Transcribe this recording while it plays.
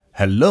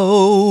Hello,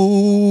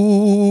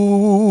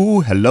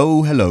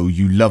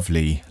 you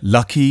lovely,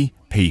 lucky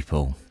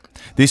people.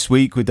 This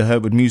week with the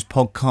Hertwood Muse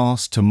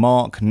podcast to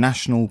mark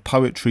National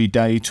Poetry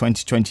Day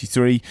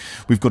 2023,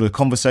 we've got a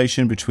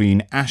conversation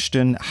between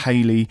Ashton,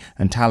 Hayley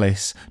and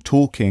Talis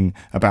talking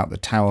about the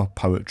Tower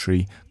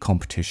Poetry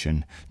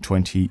Competition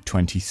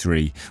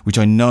 2023, which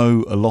I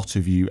know a lot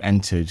of you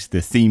entered.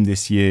 The theme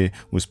this year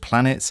was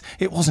planets.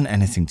 It wasn't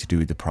anything to do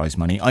with the prize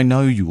money. I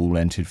know you all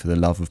entered for the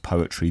love of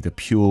poetry, the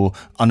pure,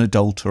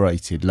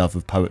 unadulterated love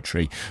of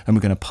poetry. And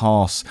we're going to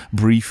pass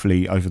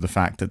briefly over the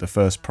fact that the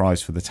first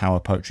prize for the Tower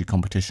Poetry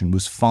Competition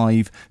was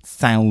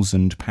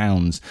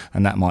 £5,000,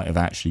 and that might have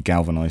actually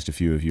galvanised a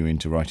few of you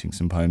into writing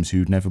some poems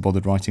who'd never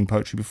bothered writing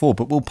poetry before.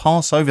 But we'll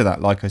pass over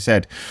that, like I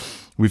said.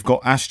 We've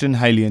got Ashton,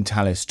 Hayley and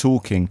Talis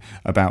talking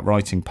about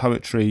writing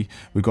poetry.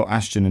 We've got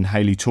Ashton and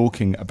Hayley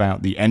talking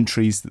about the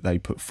entries that they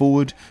put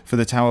forward for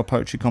the Tower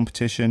Poetry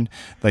Competition.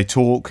 They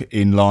talk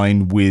in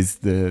line with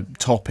the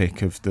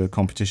topic of the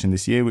competition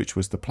this year, which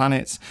was the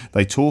planets.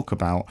 They talk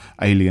about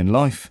alien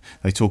life.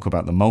 They talk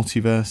about the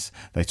multiverse.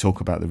 They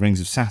talk about the rings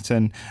of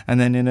Saturn.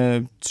 And then in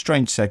a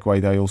strange segue,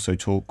 they also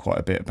talk quite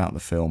a bit about the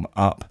film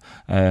Up.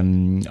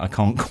 I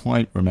can't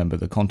quite remember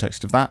the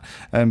context of that.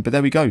 But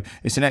there we go.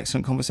 It's an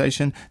excellent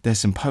conversation. There's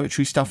some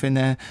poetry stuff in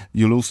there.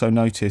 You'll also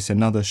notice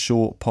another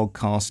short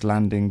podcast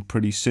landing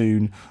pretty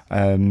soon,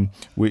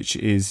 which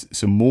is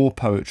some more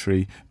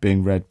poetry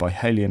being read by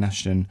Hayley and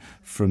Ashton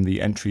from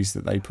the entries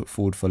that they put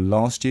forward for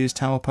last year's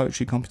Tower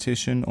Poetry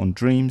Competition on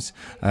Dreams.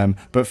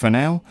 But for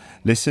now,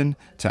 listen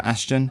to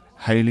Ashton,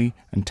 Hayley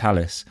and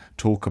Talis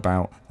talk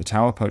about the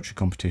Tower Poetry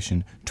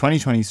Competition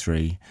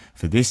 2023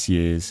 for this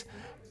year's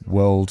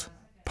World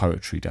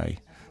Poetry Day.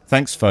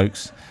 Thanks,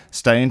 folks.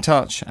 Stay in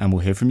touch and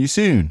we'll hear from you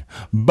soon.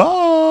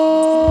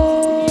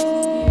 Bye!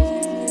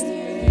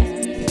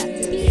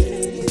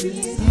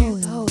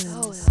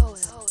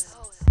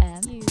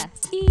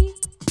 M-S-E,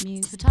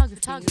 Muse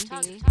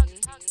Photography.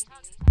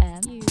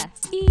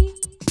 M-S-E,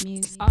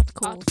 Muse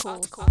Article.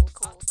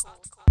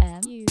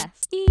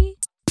 M-S-E,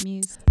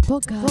 Muse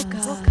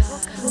Podcast.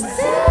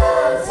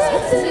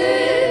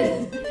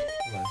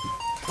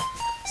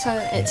 So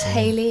it's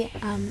Hayley,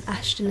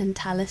 Ashton and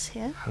Talis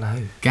here.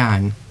 Hello.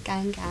 Gang.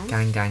 Gang.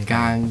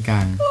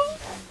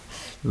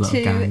 Lot of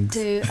To gangs.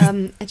 do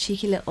a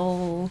cheeky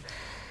little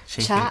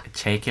chat.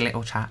 Cheeky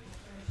little chat.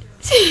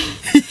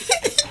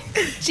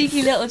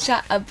 Cheeky little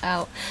chat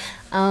about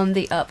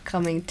the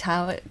upcoming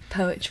Tower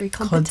Poetry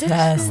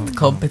Competition.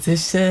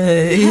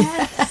 Competition.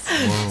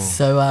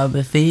 So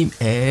the theme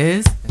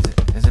is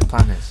Is it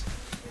planets?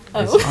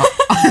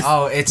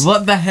 Oh. It's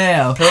what the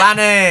hell?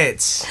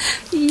 planets.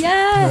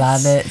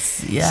 Yes.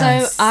 Planets. Yes.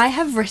 So I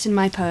have written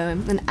my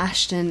poem, and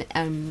Ashton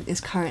is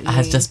currently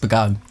has just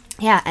begun.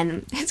 Yeah,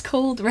 and it's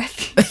called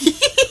Refuge.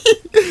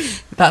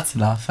 That's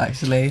enough,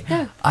 actually.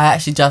 Yeah. I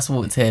actually just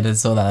walked in and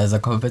saw that as a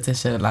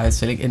competition, and I was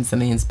feeling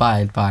instantly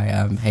inspired by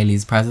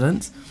Hayley's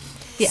president.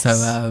 Yes.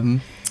 So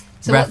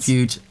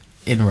Refuge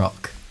in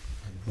Rock.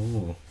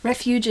 Ooh.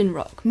 Refuge in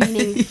Rock,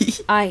 meaning,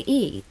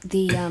 i.e.,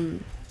 the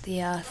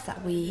earth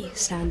that we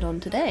stand on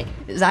today.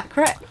 Is that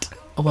correct?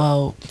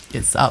 Well,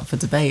 it's up for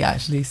debate,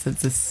 actually,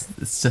 since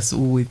it's just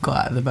all we've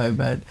got at the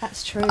moment.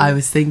 That's true. I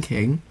was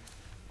thinking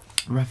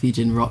Refuge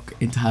in Rock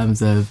in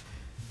terms of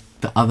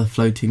the other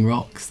floating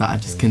rocks that are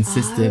just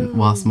consistent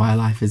whilst my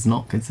life is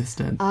not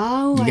consistent.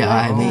 Oh, You get what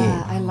I mean?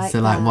 I like so,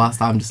 that. like,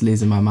 whilst I'm just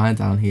losing my mind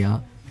down here,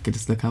 I could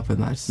just look up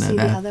and I just know See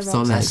the they're other rocks.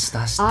 solid.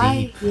 That's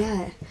deep.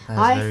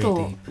 I very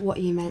thought deep. what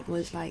you meant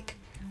was like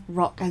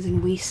rock, as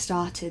in we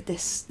started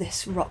this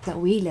rock that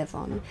we live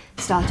on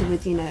started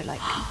with, like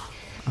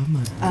Oh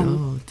my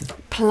god.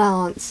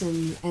 plants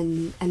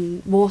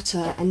and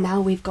water, and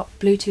now we've got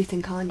Bluetooth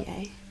and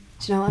Kanye.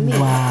 Do you know what I mean?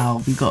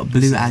 Wow, we got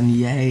blue and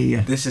yay.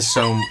 This is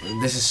so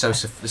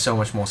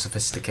much more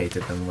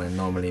sophisticated than when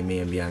normally me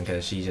and Bianca,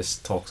 she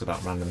just talks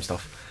about random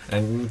stuff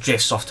and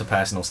drifts off to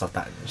personal stuff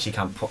that she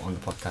can't put on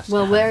the podcast.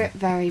 Well, we're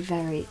very,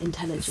 very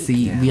intelligent.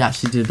 See, Yeah. we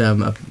actually did a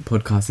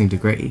podcasting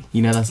degree.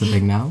 You know that's a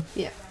thing now?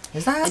 Yeah.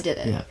 Is that? I did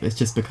it. Yeah, it's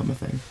just become a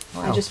thing.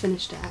 Wow. I just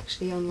finished it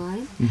actually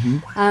online.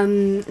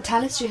 Mm-hmm.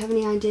 Talis, do you have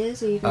any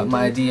ideas? Or you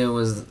My idea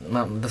was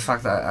the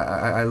fact that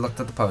I looked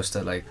at the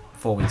poster like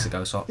 4 weeks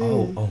ago, so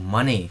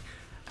money,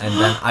 and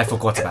then I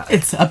forgot about it.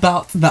 It's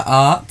about the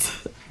art.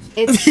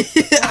 It's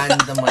And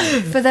the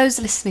money for those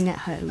listening at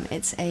home.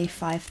 It's a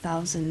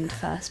 5,000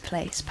 first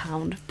place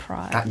 £5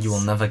 prize. that you will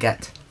never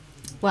get.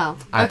 Well,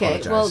 I okay.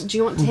 apologise. Well, do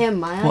you want to hear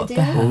my What idea?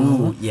 the hell?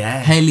 Ooh,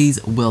 yeah.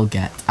 Haley's will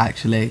get,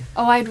 actually.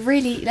 Oh,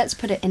 let's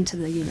put it into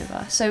the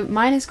universe. So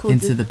mine is called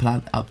Up to the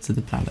planet.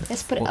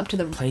 Let's put it up to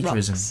the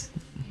plagiarism. rocks.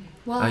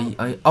 Well,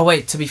 Oh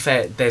wait, to be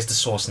fair, there's the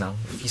source now.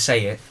 If you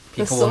say it,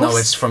 people will know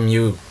source? it's from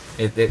you.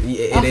 It I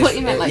is. thought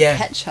you meant like yeah.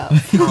 ketchup.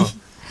 Oh,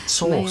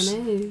 source.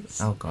 Mayonnaise.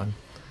 Oh god.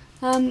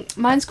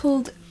 Mine's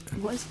called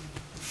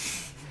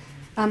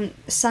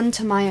Sun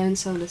to My Own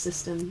Solar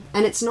System,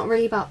 and it's not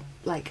really about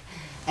like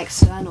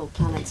external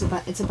planets.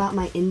 It's about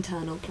my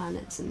internal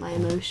planets and my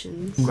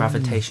emotions.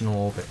 Gravitational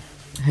orbit.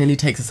 Hayley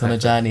takes us on a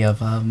journey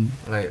of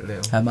Like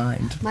little. her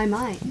mind. My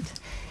mind.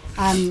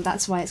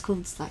 That's why it's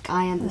called like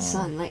I am the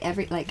sun. Like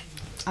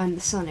I'm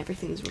the sun.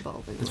 Everything's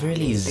revolving. It's around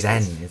really me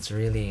zen. because It's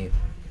really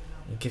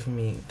you're giving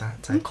me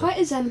that type. I'm quite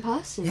a zen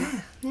person.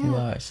 Yeah. You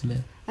are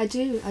actually. I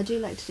do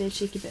like to do a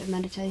cheeky bit of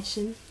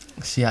meditation.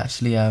 She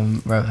actually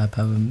wrote her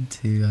poem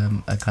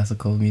to a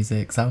classical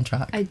music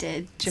soundtrack. I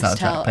did just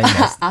tell Soundtrack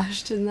playlist.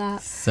 Ashton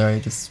that. Sorry,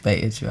 just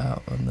baited you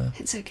out on the.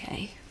 It's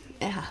okay.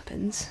 It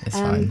happens. It's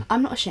fine.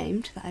 I'm not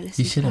ashamed that I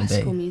listen You to shouldn't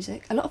classical be.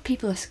 music. A lot of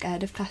people are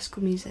scared of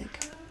classical music.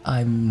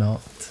 I'm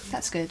not.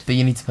 That's good. But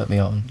you need to put me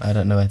on. I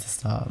don't know where to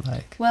start.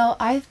 Like Well,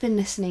 I've been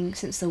listening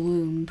since the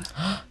womb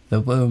the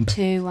womb.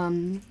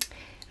 to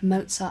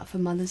Mozart for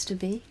Mothers to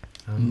Be.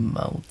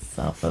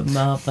 Mozart for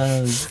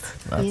mothers.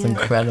 That's Yeah.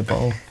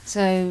 incredible.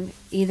 So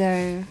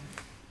either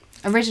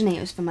originally it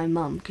was for my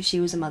mum because she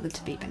was a mother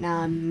to be, but now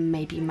I'm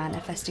maybe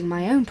manifesting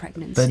my own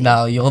pregnancy. But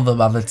now you're the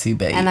mother to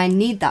be. And I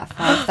need that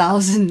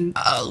 £5,000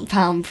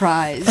 Oh.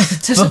 prize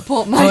to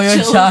support my for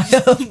your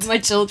child. my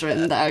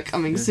children that are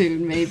coming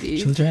soon,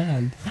 maybe.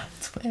 Children.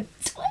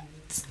 Twits.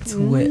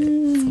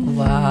 Mm.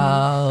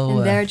 Wow.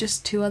 And there are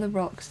just two other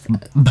rocks.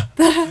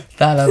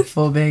 That are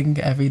forming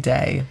every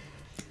day.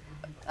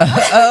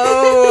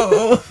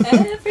 Oh.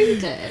 Every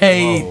day.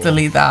 Hey, Whoa.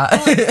 delete that.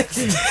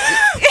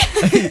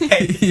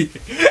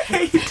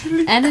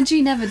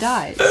 Energy never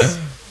dies.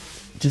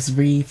 Just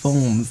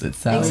reforms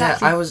itself.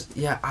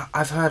 Exactly.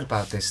 I've heard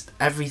about this.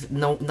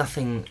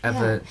 Nothing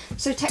ever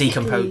So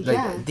technically,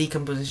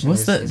 decomposition.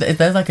 What's if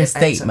there's like a it ends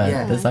up- statement?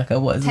 yeah. There's like a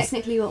what is this?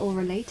 technically we're all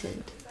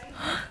related.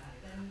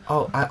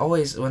 Oh,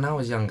 when I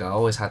was younger, I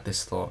always had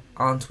this thought: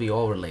 aren't we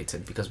all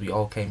related? Because we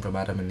all came from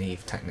Adam and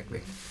Eve,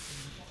 technically.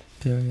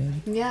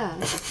 Period. Yeah,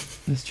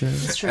 It's true.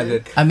 it's true. And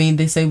then, I mean,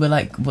 they say we're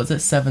like, what's it,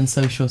 7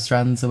 social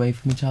strands away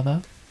from each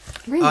other?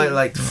 Really? I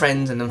like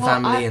friends and then Well,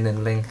 family I- and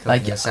then link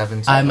Like, like your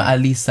 7. I'm at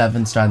least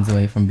 7 strands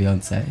away from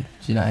Beyonce. Do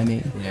you know what I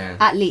mean? yeah.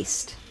 At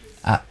least.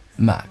 At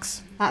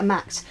max. At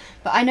max.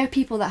 But I know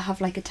people that have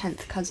like a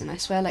 10th cousin. I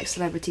swear like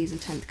celebrities are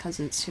 10th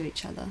cousins to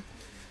each other.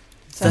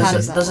 So how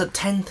does that Does a work?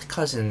 10th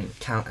cousin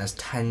count as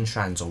 10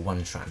 strands or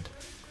 1 strand?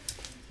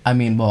 I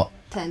mean, what?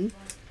 10?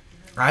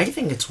 I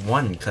think it's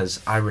 1 because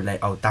I relate.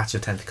 Oh, that's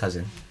your 10th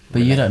cousin.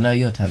 But you don't know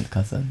your 10th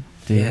cousin,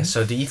 do you? Yeah.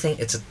 So do you think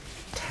it's a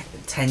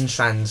 10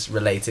 strands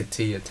related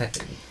to your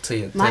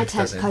 10th My 10th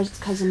 10th cousin?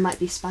 cousin might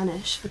be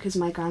Spanish because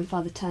my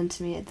grandfather turned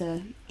to me at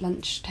the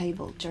lunch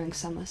table during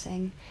summer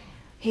saying,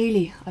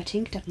 Hayley, I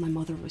think that my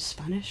mother was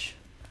Spanish.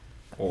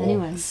 Or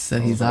Anyway,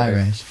 So he's Oh,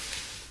 Irish,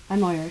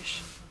 I'm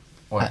Irish.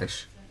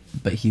 Irish.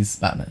 but he's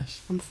Spanish.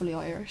 I'm fully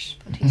Irish.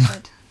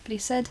 But he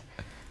said,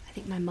 I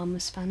think my mum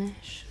was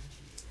Spanish.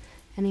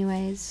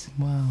 Anyways,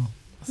 Wow,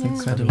 that's Yeah.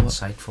 It's very incredible.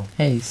 insightful.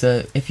 Hey,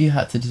 so if you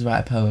had to just write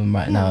a poem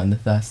right now Yeah. in the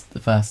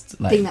first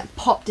like thing that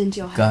popped into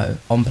your head. go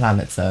on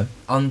planets though.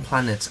 On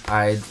planets,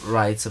 I'd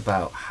write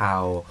about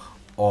how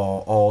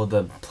all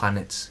the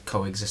planets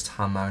coexist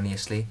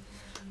harmoniously,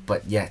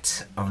 but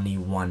yet only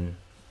one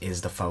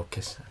is the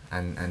focus,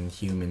 and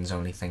humans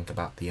only think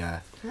about the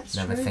Earth. That's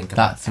Never true. think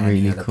about That's any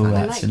really other cool, I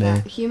planet. like actually.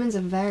 that. Humans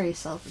are very Yeah.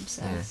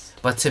 self-obsessed.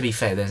 But to be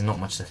fair, there's not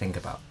much to think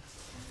about.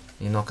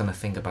 You're not gonna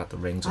think about the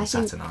rings on I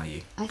think- Saturn, are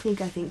you? I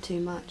think too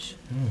much.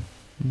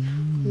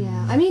 Mm.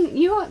 Yeah, I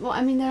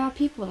mean, there are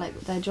people like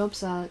their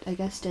jobs are, I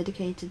guess,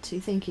 dedicated to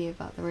thinking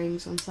about the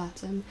rings on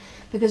Saturn,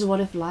 because what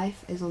if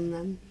life is on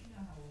them?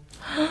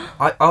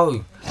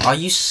 Are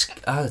you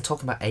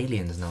talking about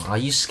aliens now? Are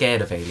you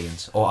scared of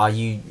aliens, or are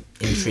you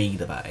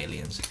intrigued about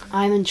aliens?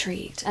 I'm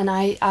intrigued, and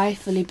I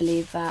fully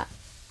believe that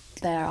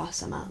there are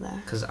some out there.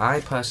 Because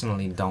I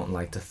personally don't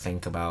like to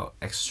think about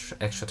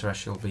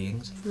extraterrestrial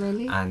beings,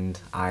 Really? and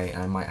I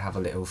might have a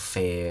little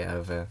fear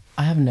of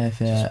I have no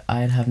fear.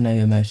 I'd have no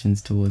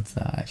emotions towards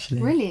that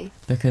actually. Really?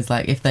 Because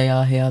like if they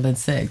are here, then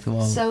sick.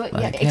 Well, So like,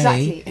 yeah, hey,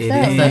 exactly. it If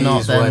they're if they're is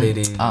not, then what it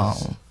is.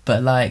 oh.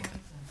 But like,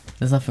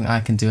 there's nothing I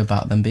can do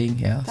about them being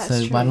here. That's so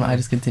why true. don't I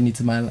just continue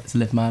to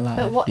live my life?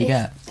 But what you if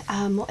get?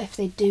 what if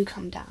they do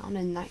come down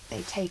and like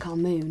they take our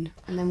moon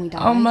and then we die?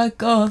 Oh my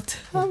god!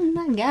 Oh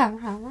my god!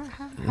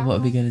 What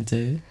are we gonna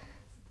do?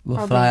 We'll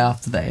Probably- fly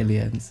after the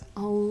aliens.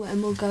 Oh,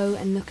 and we'll go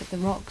and look at the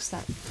rocks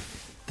that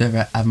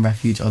The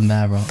refuge on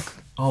their rock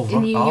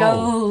in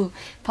yo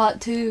part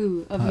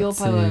 2 of Part your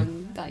 2.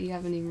 poem that you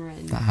haven't even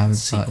written. that haven't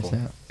Sequel.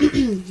 started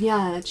yet.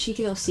 Yeah, a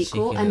cheeky little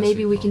sequel, Cheeky and little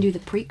maybe we sequel. can do the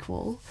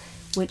prequel,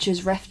 which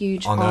is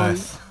Refuge on on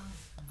Earth.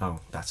 Oh,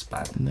 that's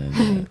bad. No,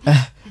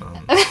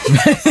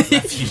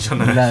 Refuge on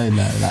no, Earth.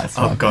 no, that's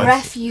Oh, not God.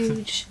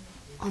 Refuge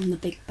on the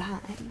Big Bang.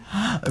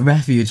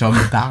 Refuge on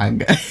the bang.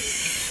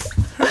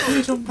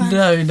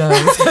 No.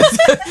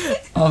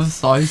 I'm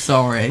so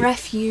sorry.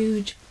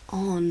 Refuge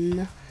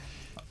on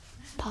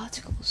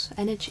particles,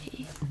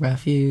 energy.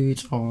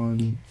 Refuge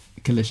on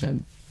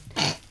collision.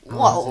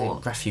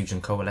 Whoa. Refuge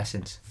and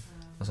coalescence,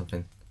 or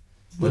something.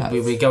 That's-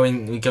 We're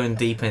going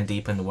deeper and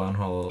deeper in the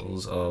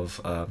wormholes of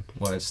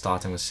words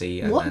starting with C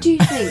and What then do you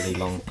think? really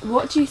long.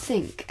 What do you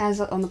think, as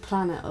on the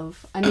planet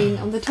of? I mean,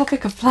 on the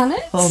topic of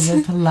planets. On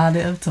the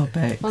planet of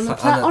topics. On the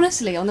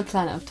honestly, on the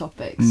planet of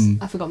topics.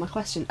 I forgot my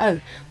question. Oh,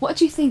 what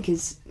do you think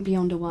is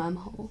beyond a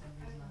wormhole?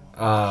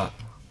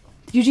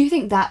 Do you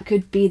think that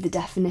could be the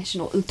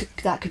definition, or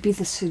that could be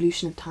the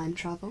solution of time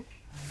travel?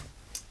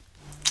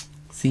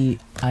 See,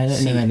 I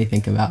don't know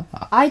anything about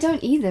that. I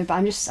don't either, but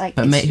I'm just like.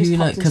 But it's mate, just who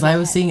knows? popped Because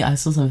into my head. I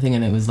saw something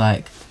and it was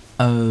like,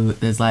 oh,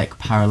 there's like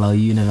parallel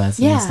universes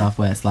Yeah. and stuff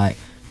where it's like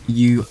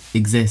you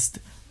exist,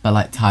 but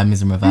like time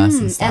is in reverse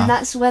and stuff. And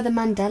that's where the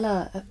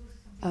Mandela.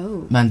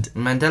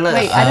 Mandela.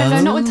 Wait, I don't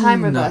know, not with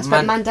time no, reverse,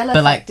 but Mandela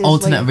but like effect is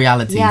alternate where-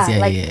 realities. Yeah,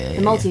 like yeah, the yeah.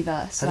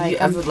 multiverse. Have like, you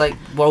ever like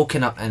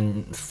woken up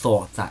and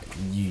thought that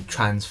you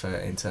transfer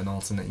into an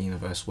alternate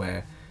universe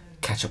where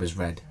ketchup is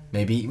red?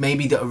 Maybe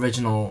the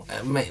original.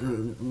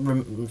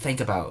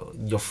 Think about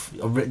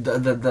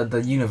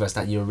the universe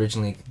that you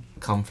originally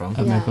come from.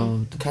 Oh my Yeah.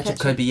 god. Ketchup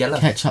could be yellow.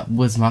 Ketchup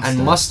was mustard.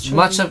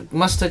 And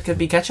mustard could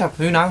be ketchup.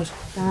 Who knows?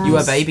 You were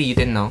a baby, you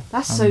didn't know.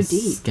 That's I'm so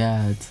deep.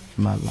 scared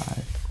for my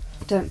life.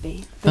 Don't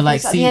be. But, like,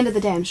 Because at see- the end of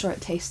the day, I'm sure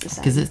it tastes the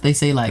same. Because they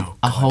say like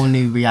a whole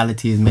new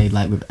reality is made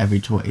like with every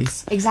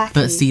choice.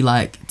 Exactly. But see,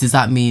 like, does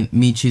that mean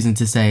me choosing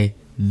to say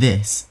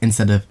this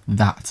instead of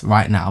that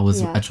right now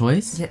was Yeah. a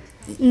choice? Yeah.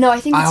 No, I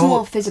think it's I al-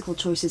 more physical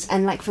choices,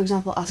 and like for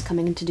example, us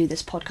coming in to do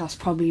this podcast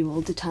probably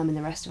will determine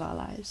the rest of our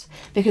lives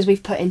because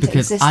we've put into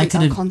Because existence I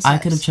our concepts. I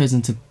could have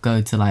chosen to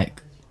go to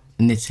like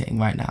knitting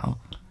right now,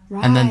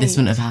 and then this Right.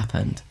 wouldn't have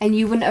happened. And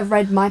you wouldn't have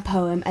read my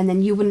poem, and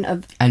then you wouldn't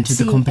have Entered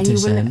the seen, and you wouldn't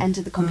competition. have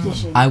entered the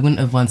competition. I wouldn't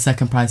have won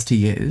second prize to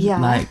you. Yeah,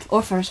 Like,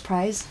 or first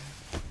prize.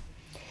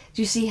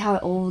 Do you see how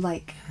it all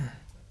like?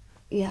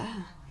 Yeah,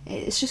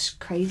 it's just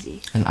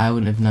crazy. and I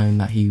wouldn't have known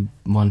that he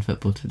won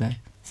football today.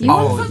 So, You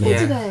Oh, won football yeah.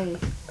 today.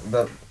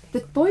 But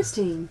The boys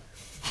team.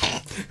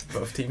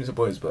 both teams are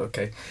boys, but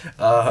okay.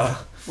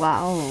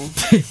 Wow.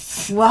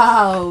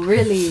 Wow,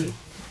 really? In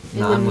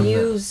Nah, the I'm on the-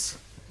 Muse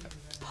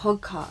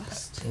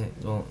podcast. Yeah,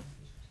 well,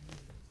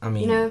 I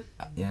mean, You know,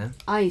 yeah.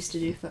 I used to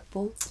do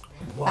football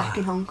back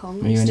in Hong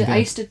Kong. Were you any I good?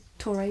 used to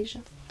tour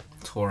Asia.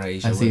 Tour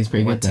Asia. I see it's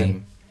pretty what good then.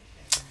 team?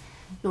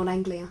 North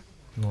Anglia.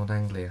 North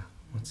Anglia.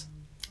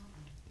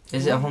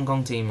 Is it a Hong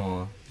Kong team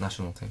or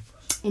national team?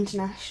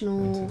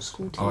 International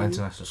school team. Oh,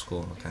 international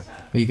school. Okay.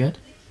 were you good?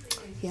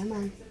 Yeah,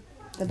 man.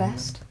 The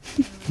best.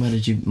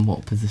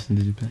 What position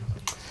did you play?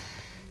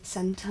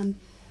 Centum.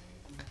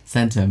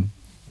 Centum.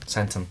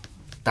 Centum.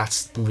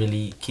 That's the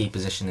really key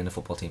position in a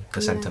football team.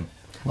 The Yeah. centum.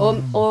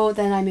 Or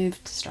then I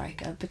moved to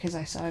striker because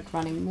I started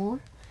running more.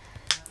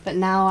 But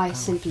now I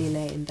simply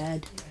lay in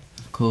bed.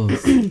 Of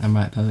course. and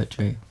write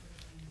poetry.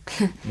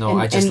 No, In-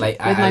 I just in- lay.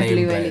 with I my lay in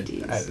blue bed.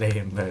 LEDs. I lay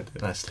in bed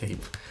and I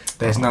sleep.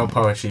 There's no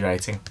poetry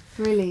writing.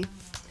 Really.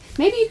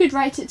 Maybe you could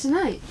write it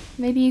tonight.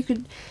 Maybe you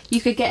could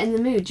get in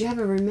the mood. Do you have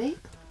a roommate?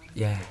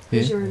 Yeah.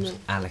 Who's Who? your roommate?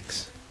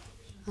 Alex.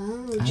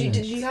 Oh, Alex.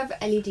 did you have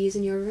LEDs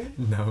in your room?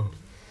 No.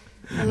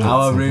 Oh,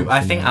 Our room. I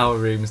think unfortunate. our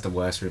room is the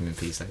worst room in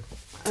Peace.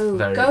 oh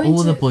very- go All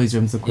into the boys'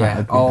 rooms are quite Yeah.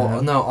 ugly. All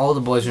though. no. All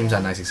the boys' rooms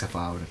are nice except for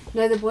our room.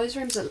 No, the boys'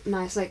 rooms are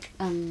nice. Like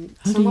How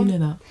someone. do you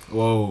know that?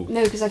 Whoa.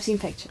 No, because I've seen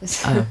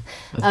pictures. Oh,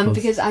 of course.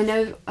 Because I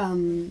know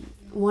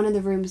one of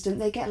the rooms, don't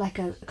they get like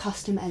a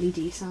custom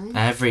LED sign?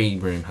 Every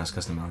room has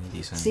custom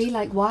LED signs. See,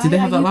 like why Did they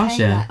are have that you last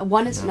paying year? that?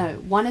 One is No.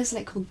 one is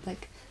like called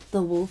like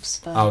the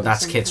Wolfsburg. Oh, or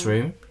that's Kit's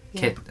something. room.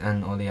 Yeah. Kit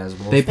and Ollie has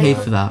wolf. They paid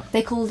They- for that.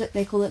 They call it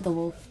the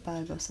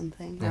Wolfberg or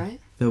something, Yeah. right?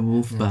 The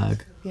Wolfberg.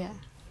 Yeah.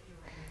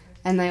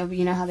 And they,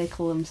 you know how they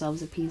call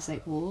themselves a Peace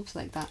like wolves,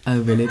 like that. Oh,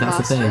 really? That's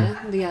the thing. Year.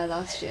 Yeah,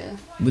 last year.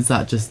 Was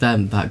that just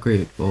them, that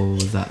group, or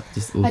was that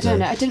just all I don't them?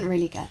 know. I didn't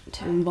really get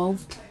too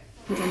involved.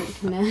 I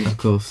didn't, you know, Of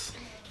course.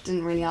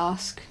 didn't really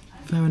ask.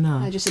 Fair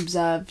enough. I just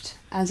observed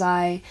as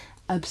I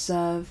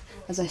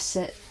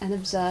sit and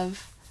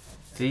observe.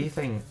 Do you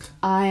think?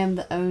 I am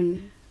the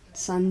own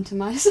sun to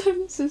my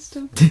solar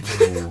system.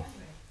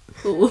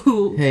 Ooh,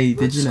 Ooh. Hey,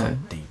 did you know?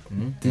 deep.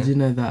 Did you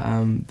know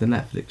that the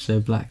Netflix show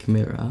Black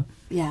Mirror?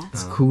 Yeah.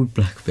 It's called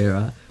Black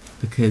Mirror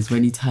because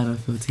when you turn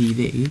off your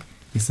TV,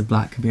 it's a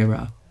black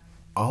mirror.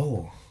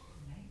 Oh.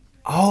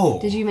 Oh.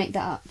 Did you make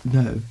that up?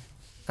 No,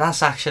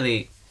 That's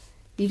actually.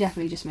 You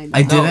definitely just made that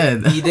I up.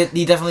 didn't. No, you did.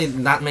 You definitely.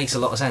 That makes a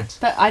lot of sense.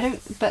 But I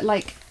don't. But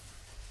like,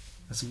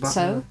 That's about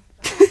so.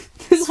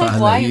 Just like thought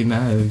I'd why? let you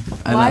know.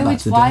 I Why learned that would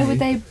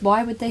today.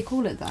 why would they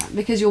call it that?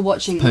 Because you're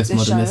watching the show.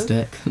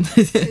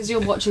 Postmodernistic? Because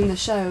you're watching the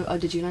show. Oh,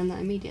 did you learn that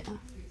immediately?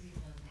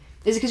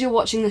 Is it because you're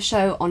watching the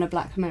show on a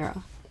Black Mirror?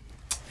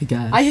 I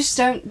guess. I just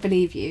don't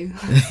believe you.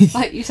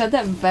 Like you said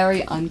that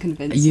very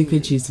unconvincing. You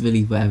could choose to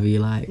believe whatever you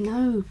like.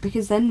 No,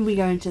 because then we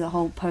go into the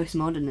whole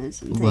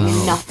postmodernism thing, Well.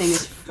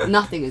 and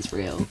nothing is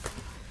real.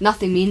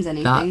 Nothing means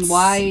anything. That's-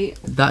 Why?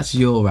 That's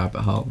your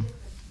rabbit hole,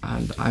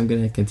 and I'm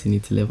gonna continue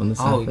to live on the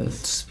Oh, surface.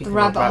 speaking The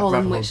rabbit about hole in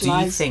rabbit which do you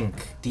lies-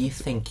 think? Do you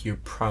think you're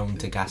prone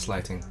to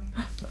gaslighting?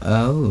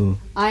 Oh,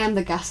 I am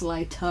the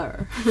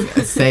gaslighter.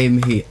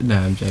 same here. No,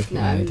 I'm joking.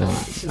 No, I I'm don't.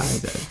 not actually. I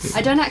don't. do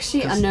I don't that.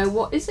 actually. I know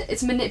what is it.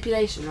 It's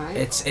manipulation, right?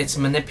 It's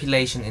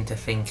manipulation into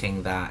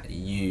thinking that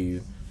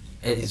you.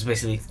 It's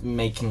basically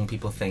making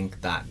people think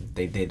that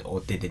they did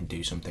or didn't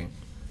do something,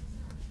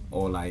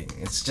 or like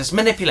it's just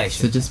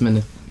manipulation. So just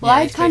minute. Well, Yeah,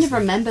 I it's kind of basically-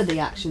 remember the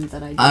actions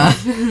that I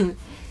did.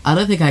 I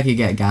don't think I could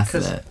get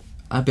gaslit.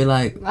 I'd be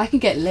like, I can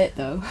get lit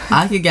though.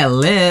 I could get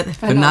lit,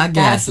 but But not not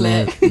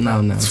gaslit. gaslit.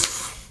 No, no.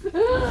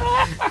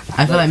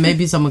 I feel like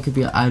maybe someone could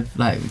be. I'd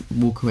like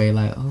walk away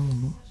like,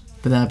 oh,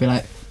 but then I'd be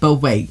like, but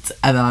wait,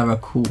 and then I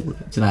recall. Do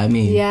you know what I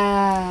mean?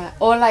 Yeah,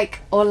 or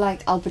like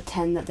I'll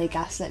pretend that they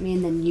gaslit me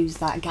and then use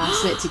that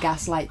gaslit to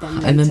gaslight them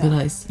later. And then be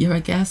like, you're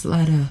a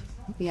gaslighter.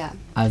 Yeah.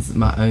 As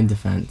my own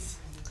defense.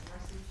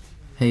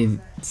 Hey,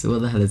 so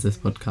what the hell is this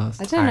podcast?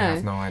 I don't know. I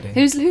have no idea.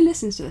 Who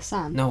listens to this,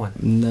 Sam? No one.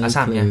 No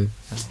Sam, clue.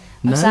 yeah.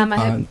 No, Sam, I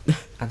fun.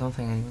 I don't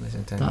think anyone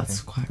listens to anything.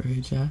 That's quite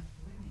rude, yeah.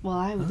 Well,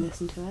 I would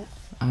listen to it.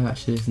 I've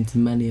actually listened to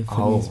many of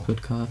Philly's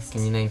podcasts.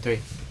 Can you name 3?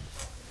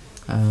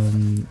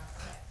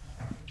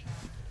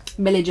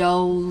 Billy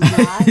Joel's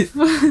live.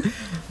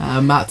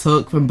 Matt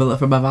Tuck from Bullet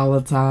for My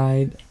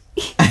Valentine.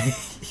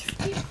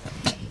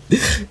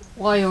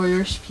 Why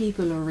Irish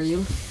people are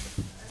real.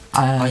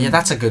 Oh yeah,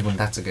 that's a good one.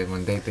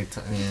 They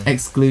yeah.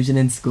 Exclusion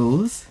in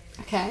Schools,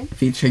 Okay.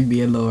 featuring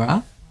me and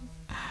Laura.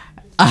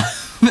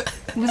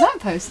 Was that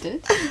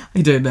posted?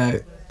 I don't know,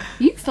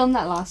 You filmed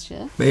that last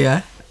year. but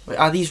yeah, Wait,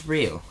 are these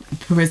real?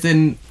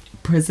 prison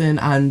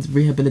and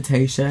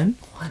rehabilitation,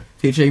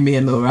 featuring me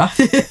and Laura.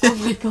 Oh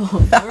my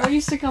god. Laura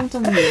used to come to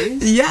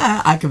Muse.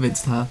 Yeah, I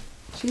convinced her.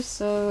 She's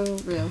so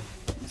real.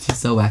 She's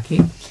so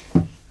wacky.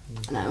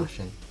 No.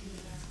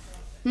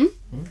 No.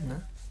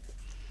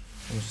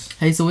 I'm just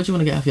Hey, so what do you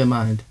want to get off your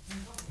mind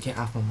get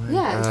off my mind.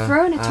 Yeah,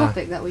 throw in a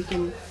topic that we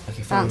can.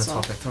 Okay, throw in a bounce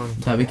off. topic. Throw in.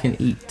 that we can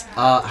eat?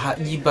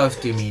 You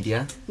both do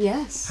media.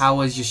 Yes. How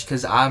was your?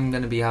 Because I'm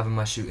gonna be having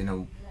my shoot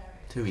in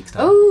 2 weeks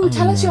time. Oh,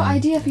 tell us your no.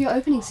 idea for your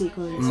opening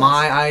sequence.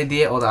 My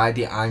idea or the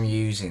idea I'm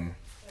using,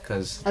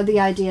 because Oh, the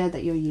idea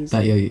that you're using.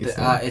 That you're using.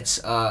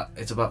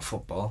 it's about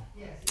football.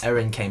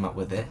 Erin came up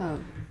with it. Oh,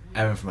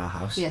 Erin from our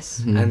house.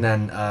 yes. Mhm. And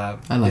then like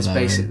it's that,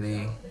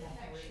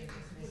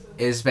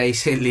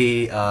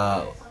 basically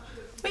why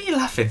are you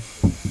laughing?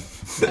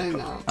 Oh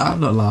no. I'm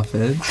not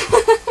laughing.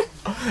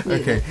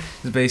 Okay,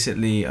 it's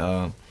basically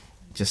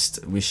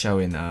just we're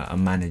showing a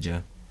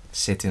manager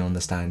sitting on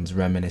the stands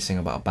reminiscing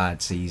about a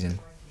bad season,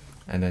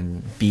 and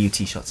then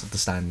beauty shots of the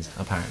stands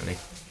apparently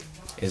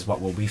is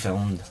what will be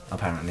filmed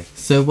apparently.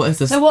 So what is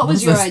the? So what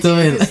was your the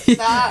idea? 'Cause story?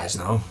 that- Yes,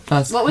 no.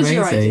 That's What was crazy.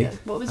 your idea?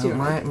 What was your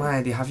idea? My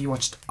idea. Have you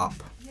watched Up?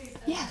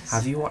 Yes.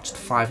 Have you watched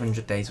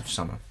 500 Days of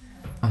Summer?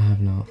 I have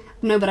not.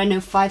 No, but I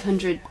know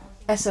 500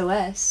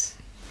 SOS.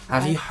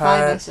 Have you 5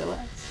 heard? SOS.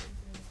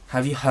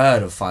 Have you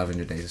heard of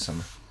 500 Days of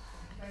Summer?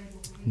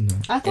 No.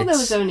 I thought there It's-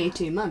 was only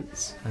 2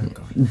 months. Oh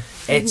god.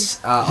 It's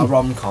a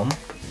rom-com.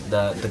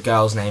 The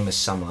girl's name is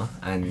Summer,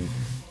 and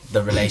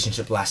the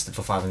relationship lasted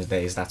for 500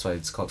 days. That's why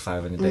it's called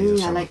 500 Days of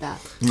I Summer. like that.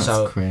 That's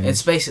So cringe.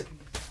 it's basic.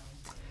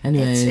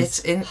 Anyways,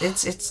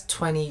 It's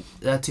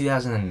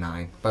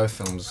 2009. Both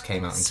films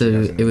came out in so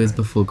 2009. it was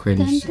before cringe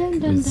Dun, dun,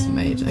 dun, was dun.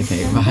 made.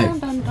 Okay, right. Dun,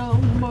 dun,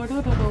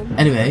 dun.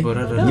 Anyway,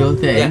 your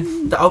thing.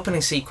 Yeah, the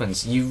opening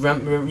sequence. You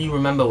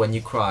remember when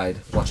you cried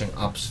watching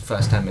Up's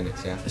first 10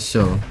 minutes? Yeah.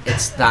 Sure.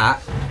 It's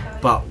that,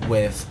 but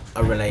with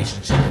a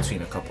relationship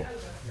between a couple.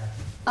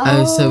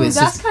 Oh, so it's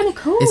that's just- kind of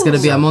cool. It's gonna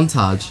be a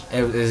montage.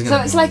 It is So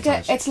gonna it's be like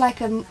montage. it's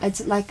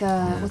like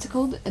a what's it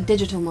called? A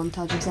digital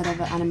montage instead of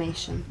an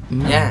animation.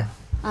 Mm. Yeah.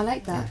 I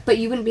like that. But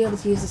you wouldn't be able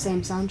to use the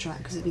same soundtrack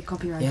because it'd be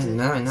copyrighted.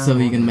 Yeah. No. So are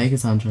you gonna make a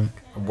soundtrack?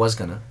 I was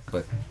gonna,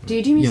 but Do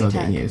you do You're music not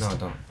tech? getting used. no, I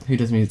don't. Who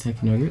does music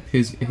tech in your group?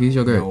 Who's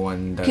your group? No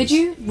one does. Could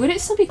you? Would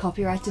it still be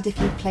copyrighted if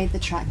you played the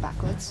track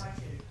backwards?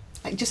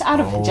 Like just out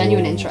of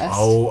genuine interest.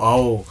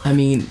 Oh. I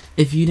mean,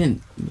 if you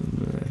didn't,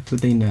 would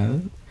they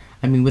know?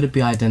 I mean, would it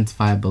be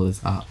identifiable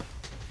as up?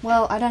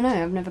 Well, I don't know.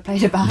 I've never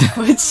played it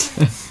backwards.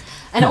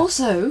 And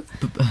also,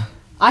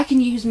 I can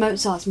use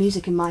Mozart's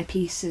music in my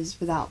pieces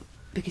without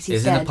because he's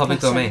Is it in dead the public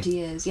for like domain? 70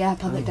 years. Yeah,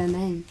 public Oh.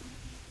 domain.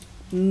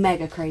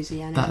 Mega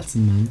crazy. I know. That's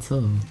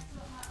mental.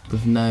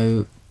 With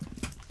no.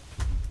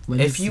 When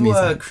If is you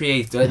music? were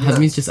creative, Has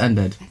music just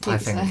ended? I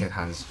so. think it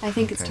has. I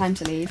think it's Okay. time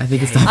to leave. I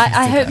think it's time.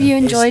 I to hope go. you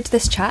enjoyed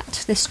this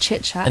chat, this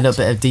chit chat. A little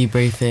bit of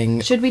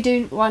debriefing. Should we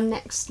do one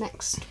next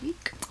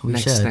week? We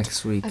should.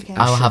 Next week. Okay.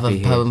 I'll have a should be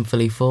here. poem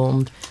fully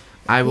formed,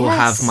 I will Yes.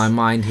 have my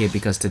mind here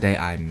because today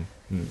I'm.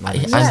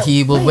 Yeah, and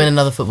he will wait. win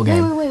another football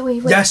game.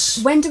 Wait. Yes!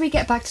 When do we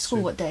get back to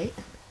school? What date?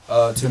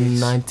 The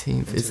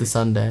 19th is the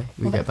Sunday.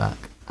 We Okay. get back.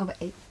 Oh,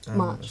 8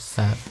 March.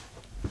 Feb.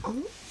 Oh.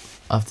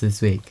 After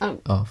this week. Oh.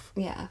 Off.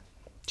 Yeah.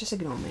 Just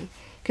ignore me.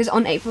 Because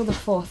on April the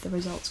 4th, the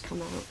results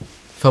come out.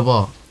 For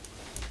what?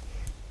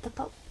 The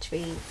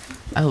poetry.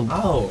 Oh.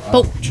 Oh.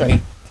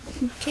 Poultry.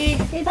 Okay,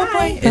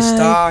 bye. It's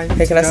time.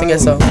 Hey, can I sing a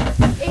song?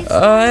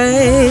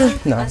 No.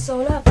 That's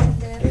all up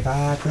there. If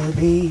I could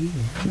be,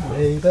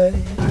 baby,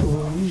 I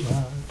would.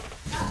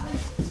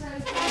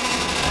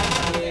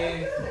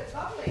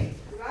 Lovely.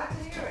 Glad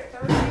to hear it.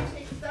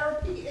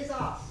 Therapy is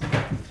us.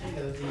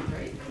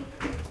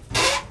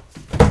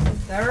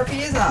 Therapy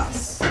is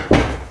us. Oh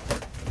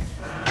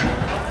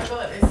my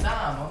god, it's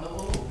Sam on the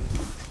wall.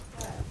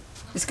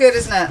 It's good,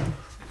 isn't it?